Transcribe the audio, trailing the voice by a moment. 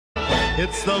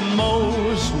It's the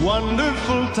most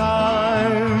wonderful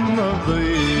time of the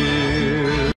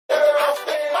year.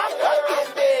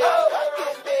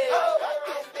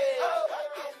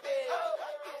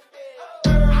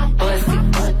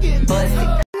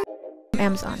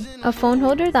 Amazon. A phone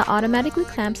holder that automatically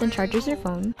clamps and charges your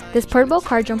phone. This portable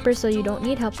car jumper so you don't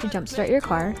need help to jumpstart your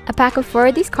car. A pack of 4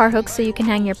 of these car hooks so you can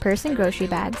hang your purse and grocery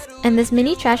bags. And this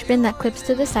mini trash bin that clips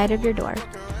to the side of your door.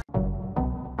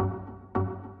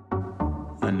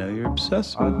 I know you're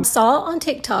obsessed with me. Saw on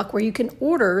TikTok where you can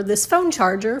order this phone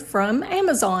charger from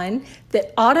Amazon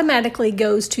that automatically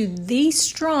goes to the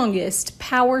strongest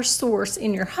power source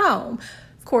in your home.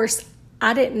 Of course,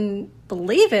 I didn't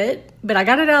believe it, but I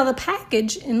got it out of the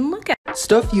package and look at it.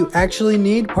 Stuff you actually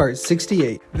need, part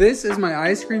 68. This is my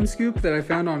ice cream scoop that I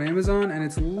found on Amazon, and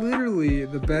it's literally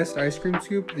the best ice cream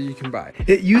scoop that you can buy.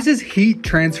 It uses heat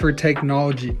transfer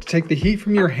technology to take the heat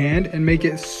from your hand and make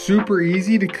it super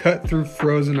easy to cut through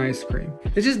frozen ice cream.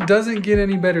 It just doesn't get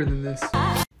any better than this.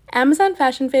 Amazon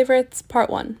Fashion Favorites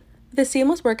Part 1. This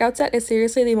seamless workout set is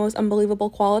seriously the most unbelievable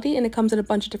quality, and it comes in a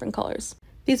bunch of different colors.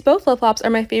 These both flip-flops are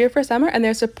my favorite for summer, and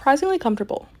they're surprisingly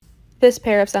comfortable. This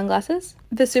pair of sunglasses,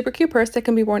 this super cute purse that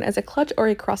can be worn as a clutch or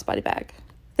a crossbody bag,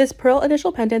 this pearl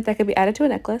initial pendant that can be added to a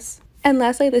necklace, and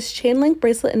lastly this chain link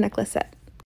bracelet and necklace set.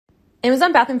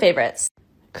 Amazon Bathroom Favorites.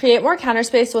 Create more counter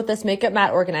space with this makeup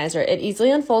mat organizer. It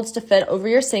easily unfolds to fit over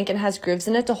your sink and has grooves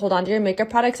in it to hold onto your makeup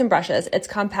products and brushes. It's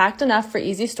compact enough for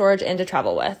easy storage and to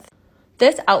travel with.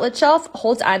 This outlet shelf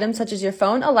holds items such as your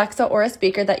phone, Alexa, or a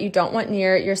speaker that you don't want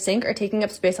near your sink or taking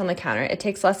up space on the counter. It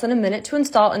takes less than a minute to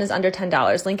install and is under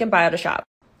 $10. Link in bio to shop.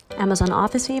 Amazon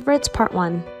Office Favorites Part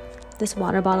 1. This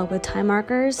water bottle with time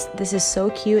markers. This is so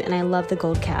cute and I love the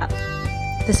gold cap.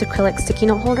 This acrylic sticky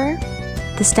note holder.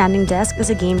 The standing desk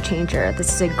is a game changer.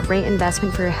 This is a great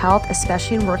investment for your health,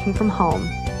 especially in working from home.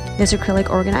 This acrylic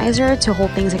organizer to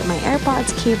hold things like my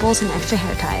AirPods, cables, and extra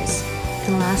hair ties.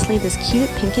 And lastly, this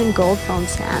cute pink and gold phone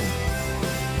stand.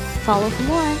 Follow for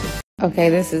more. Okay,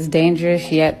 this is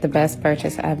dangerous yet the best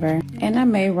purchase ever. And I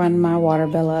may run my water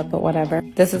bill up, but whatever.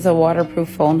 This is a waterproof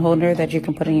phone holder that you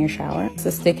can put in your shower. It's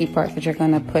a sticky part that you're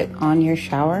gonna put on your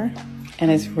shower, and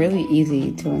it's really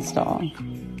easy to install.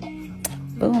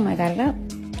 Boom, I got it up.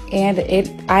 And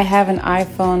I have an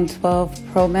iPhone 12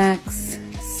 Pro Max,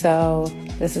 so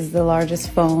this is the largest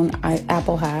phone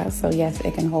Apple has. So yes,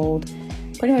 it can hold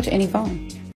pretty much any phone.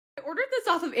 I ordered this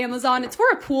off of Amazon. It's for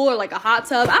a pool or like a hot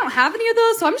tub. I don't have any of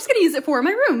those, so I'm just gonna use it for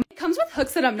my room. It comes with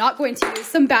hooks that I'm not going to use,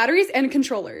 some batteries and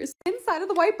controllers. Inside of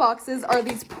the white boxes are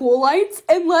these pool lights,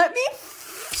 and let me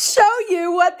show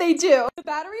you what they do. The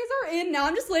batteries are in, now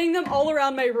I'm just laying them all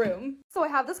around my room. So I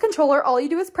have this controller, all you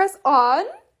do is press on.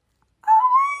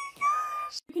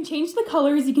 You can change the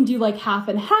colors, you can do like half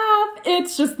and half.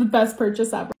 It's just the best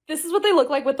purchase ever. This is what they look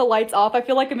like with the lights off. I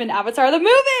feel like I'm in Avatar the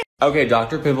movie. Okay,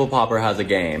 Dr. Pimple Popper has a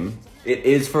game. It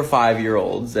is for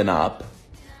 5-year-olds and up,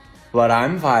 but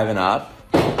I'm 5 and up,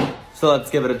 so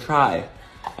let's give it a try.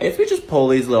 I guess we just pull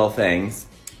these little things,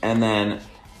 and then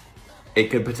it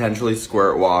could potentially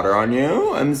squirt water on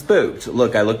you. I'm spooked.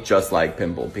 Look, I look just like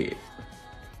Pimple Pete.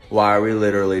 Why are we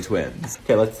literally twins?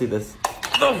 Okay, let's see this.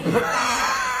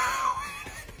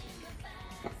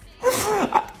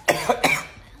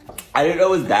 I didn't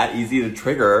know it was that easy to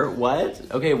trigger. What?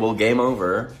 Okay, well, game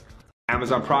over.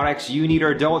 Amazon products you need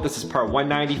or don't. This is part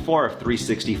 194 of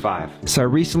 365. So I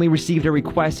recently received a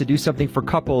request to do something for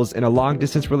couples in a long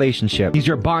distance relationship. These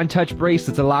Bond Touch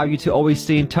bracelets allow you to always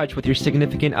stay in touch with your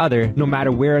significant other no matter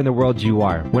where in the world you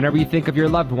are. Whenever you think of your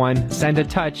loved one, send a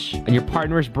touch and your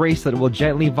partner's bracelet will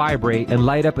gently vibrate and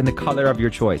light up in the color of your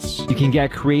choice. You can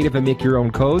get creative and make your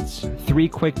own codes. 3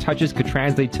 quick touches could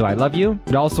translate to I love you.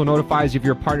 It also notifies you of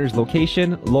your partner's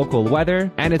location, local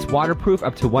weather, and it's waterproof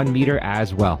up to 1 meter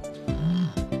as well.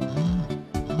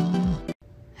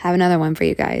 Have another one for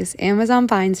you guys. Amazon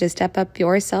finds to step up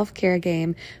your self-care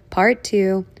game, part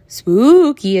 2,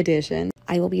 spooky edition.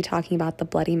 I will be talking about the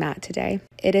bloody mat today.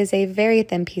 It is a very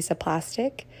thin piece of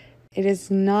plastic. It is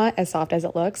not as soft as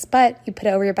it looks, but you put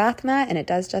it over your bath mat and it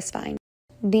does just fine.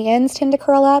 The ends tend to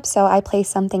curl up, so I place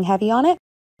something heavy on it.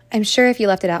 I'm sure if you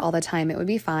left it out all the time, it would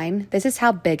be fine. This is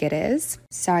how big it is.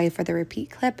 Sorry for the repeat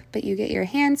clip, but you get your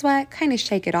hands wet, kind of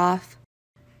shake it off,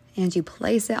 and you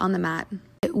place it on the mat.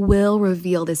 It will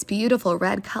reveal this beautiful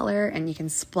red color and you can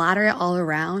splatter it all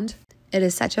around. It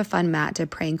is such a fun mat to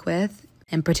prank with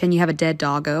and pretend you have a dead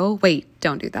doggo. Wait,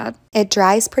 don't do that. It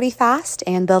dries pretty fast,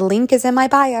 and the link is in my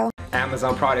bio.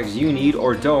 Amazon products you need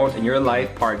or don't in your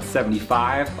life, part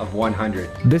 75 of 100.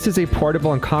 This is a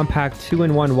portable and compact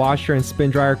 2-in-1 washer and spin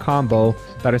dryer combo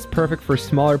that is perfect for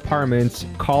smaller apartments,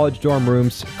 college dorm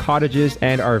rooms, cottages,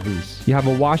 and RVs. You have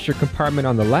a washer compartment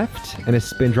on the left and a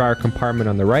spin dryer compartment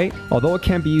on the right. Although it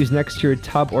can be used next to your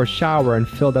tub or shower and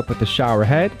filled up with the shower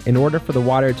head, in order for the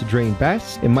water to drain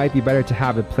best, it might be better to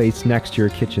have it placed next to your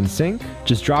kitchen sink.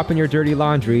 Just drop in your dirty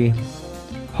laundry,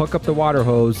 hook up the water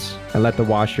hose, and let the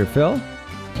washer fill.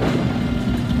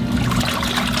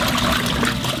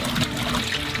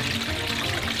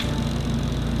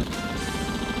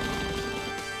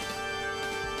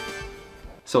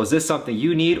 So is this something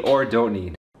you need or don't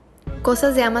need?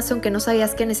 Cosas de Amazon que no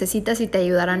sabías que necesitas y te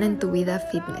ayudarán en tu vida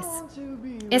fitness.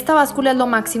 Esta báscula es lo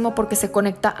máximo porque se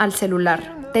conecta al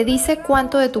celular. Te dice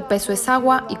cuánto de tu peso es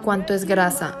agua y cuánto es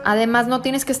grasa. Además, no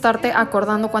tienes que estarte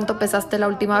acordando cuánto pesaste la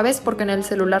última vez porque en el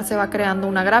celular se va creando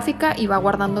una gráfica y va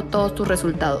guardando todos tus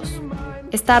resultados.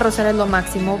 Esta arrocera es lo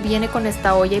máximo, viene con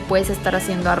esta olla y puedes estar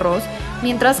haciendo arroz,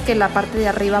 mientras que en la parte de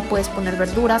arriba puedes poner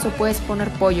verduras o puedes poner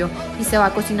pollo y se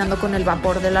va cocinando con el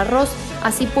vapor del arroz.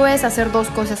 Así puedes hacer dos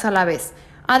cosas a la vez.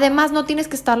 Además, no tienes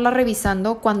que estarla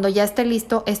revisando, cuando ya esté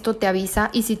listo esto te avisa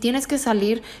y si tienes que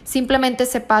salir simplemente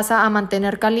se pasa a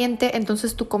mantener caliente,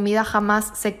 entonces tu comida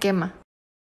jamás se quema.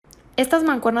 Estas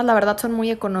mancuernas la verdad son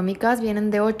muy económicas, vienen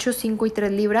de 8, 5 y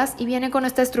 3 libras y vienen con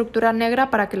esta estructura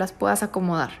negra para que las puedas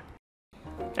acomodar.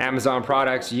 Amazon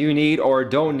products you need or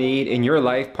don't need in your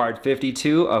life, part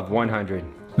 52 of 100.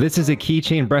 This is a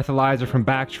keychain breathalyzer from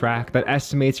Backtrack that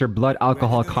estimates your blood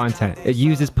alcohol content. It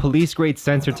uses police-grade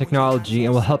sensor technology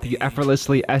and will help you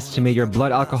effortlessly estimate your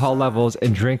blood alcohol levels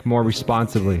and drink more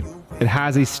responsibly. It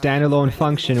has a standalone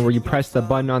function where you press the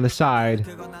button on the side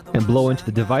and blow into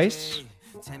the device.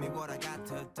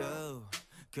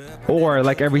 Or,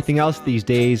 like everything else these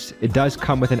days, it does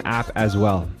come with an app as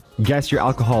well. Guess your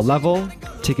alcohol level,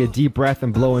 take a deep breath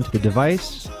and blow into the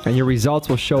device, and your results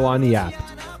will show on the app.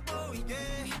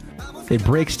 It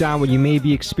breaks down what you may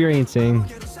be experiencing,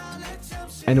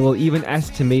 and it will even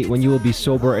estimate when you will be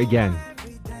sober again.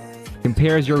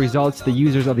 Compares your results to the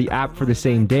users of the app for the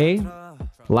same day.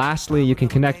 Lastly, you can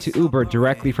connect to Uber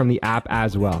directly from the app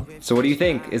as well. So what do you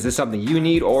think? Is this something you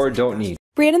need or don't need?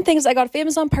 Random things I got off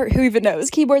Amazon part who even knows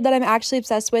keyboard that I'm actually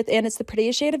obsessed with, and it's the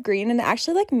prettiest shade of green, and it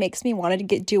actually like makes me want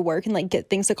to do work and like get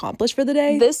things accomplished for the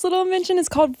day. This little invention is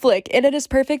called Flick, and it is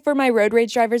perfect for my road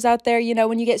rage drivers out there. You know,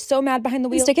 when you get so mad behind the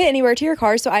wheel, stick it anywhere to your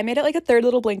car, so I made it like a third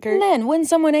little blinker. And then when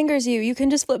someone angers you, you can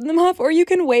just flip them off, or you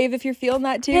can wave if you're feeling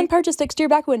that too. And part just sticks to your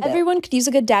back window. Everyone could use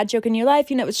a good dad joke in your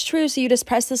life, you know it's true, so you just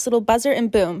press this little buzzer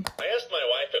and boom. I asked my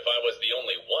wife if I was the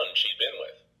only one she'd been with.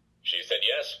 She said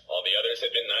yes, all the others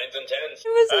had been 9s and 10s. I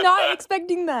was not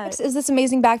expecting that. Next is this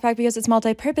amazing backpack because it's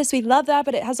multi-purpose. We love that,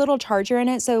 but it has a little charger in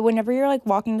it, so whenever you're like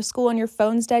walking to school and your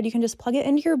phone's dead, you can just plug it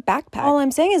into your backpack. All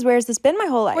I'm saying is, where's this been my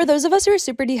whole life? For those of us who are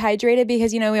super dehydrated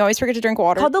because, you know, we always forget to drink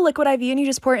water, called the Liquid IV, and you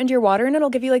just pour it into your water and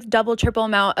it'll give you like double, triple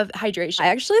amount of hydration. I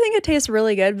actually think it tastes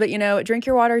really good, but you know, drink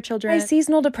your water, children. My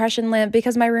seasonal depression lamp,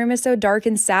 because my room is so dark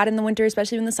and sad in the winter,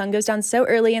 especially when the sun goes down so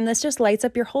early, and this just lights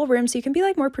up your whole room so you can be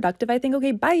like more productive, I think.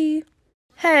 Okay, bye.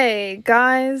 Hey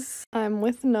guys, I'm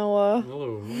with Noah.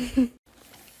 Hello.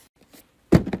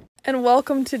 And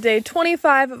welcome to day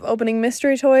 25 of opening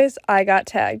mystery toys I got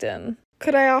tagged in.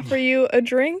 Could I offer you a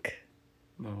drink?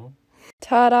 No.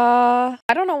 Ta-da!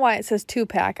 I don't know why it says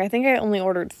 2-pack. I think I only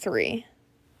ordered 3.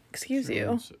 Excuse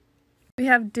you. We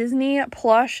have Disney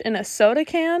plush in a soda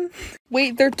can.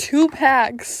 Wait, they're 2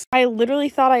 packs. I literally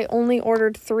thought I only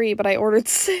ordered 3, but I ordered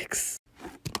 6.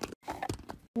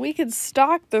 We could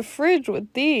stock the fridge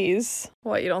with these.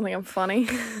 What, you don't think I'm funny?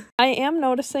 I am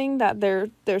noticing that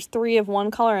there's 3 of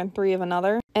one color and 3 of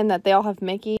another, and that they all have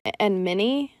Mickey and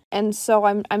Minnie, and so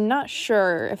I'm not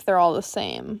sure if they're all the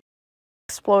same.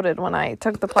 Exploded when I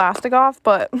took the plastic off,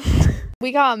 but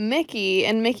we got Mickey,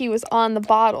 and Mickey was on the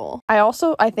bottle.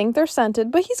 I think they're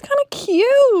scented, but he's kind of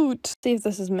cute. See if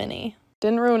this is Minnie.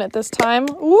 Didn't ruin it this time.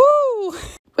 Woo!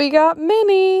 We got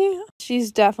Minnie.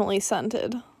 She's definitely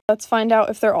scented. Let's find out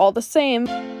if they're all the same.